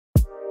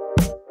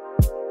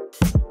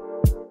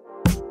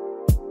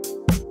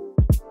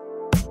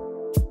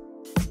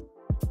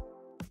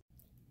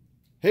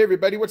Hey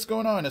everybody, what's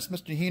going on? It's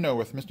Mr. Hino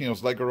with Mr.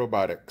 Hino's LEGO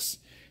Robotics.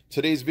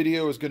 Today's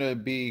video is going to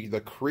be the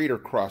crater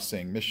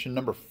crossing, mission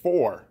number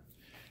 4.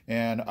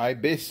 And I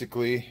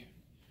basically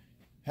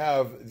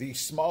have the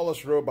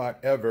smallest robot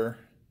ever.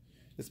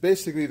 It's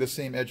basically the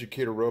same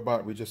educator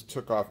robot. We just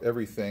took off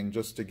everything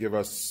just to give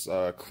us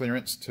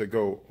clearance to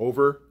go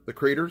over the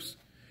craters.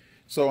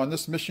 So on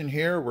this mission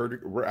here,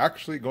 we're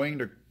actually going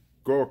to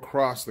go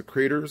across the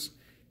craters,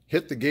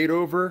 hit the gate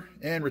over,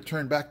 and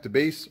return back to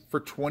base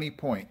for 20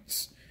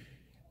 points.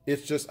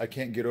 It's just, I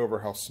can't get over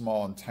how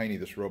small and tiny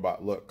this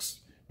robot looks.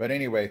 But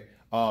anyway,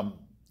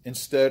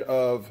 instead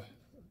of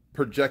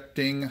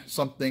projecting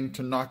something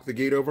to knock the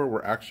gate over,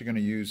 we're actually going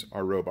to use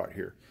our robot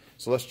here.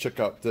 So let's check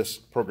out this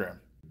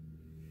program.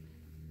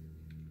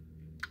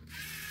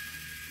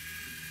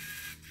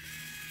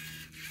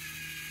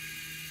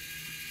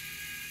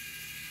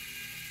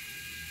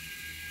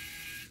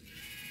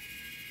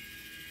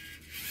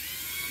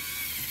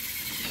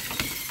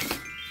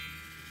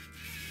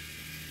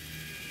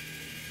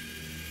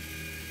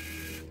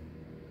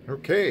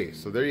 Okay,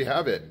 so there you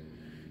have it.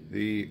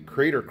 The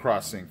crater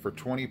crossing for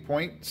 20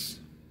 points.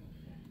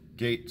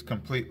 Gate's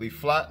completely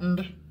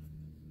flattened.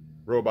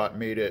 Robot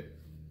made it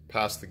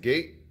past the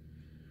gate.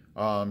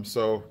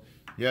 So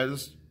yeah,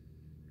 this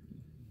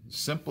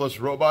simplest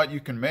robot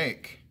you can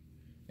make.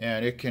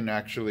 And it can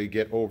actually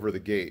get over the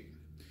gate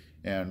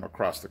and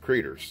across the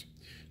craters.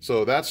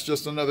 So that's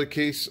just another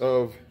case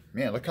of,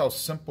 man, look how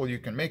simple you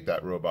can make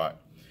that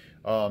robot.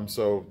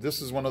 So this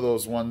is one of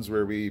those ones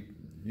where you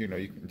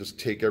can just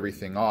take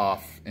everything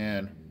off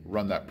and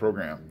run that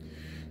program.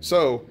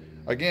 So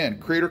again,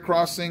 crater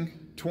crossing,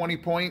 20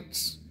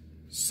 points,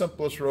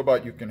 simplest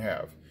robot you can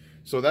have.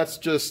 So that's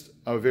just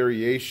a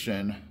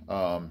variation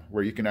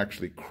where you can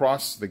actually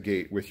cross the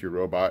gate with your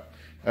robot,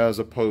 as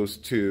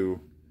opposed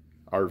to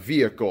our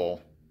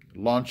vehicle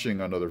launching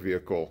another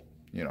vehicle,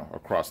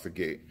 across the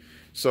gate.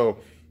 So,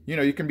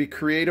 you can be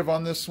creative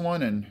on this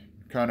one and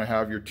kind of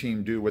have your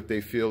team do what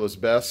they feel is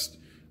best.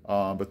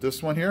 But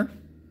this one here,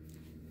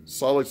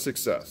 solid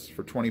success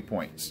for 20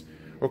 points.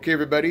 Okay,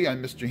 everybody,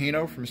 I'm Mr.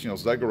 Hino from Mr.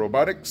 Hino's LEGO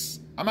Robotics.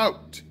 I'm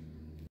out.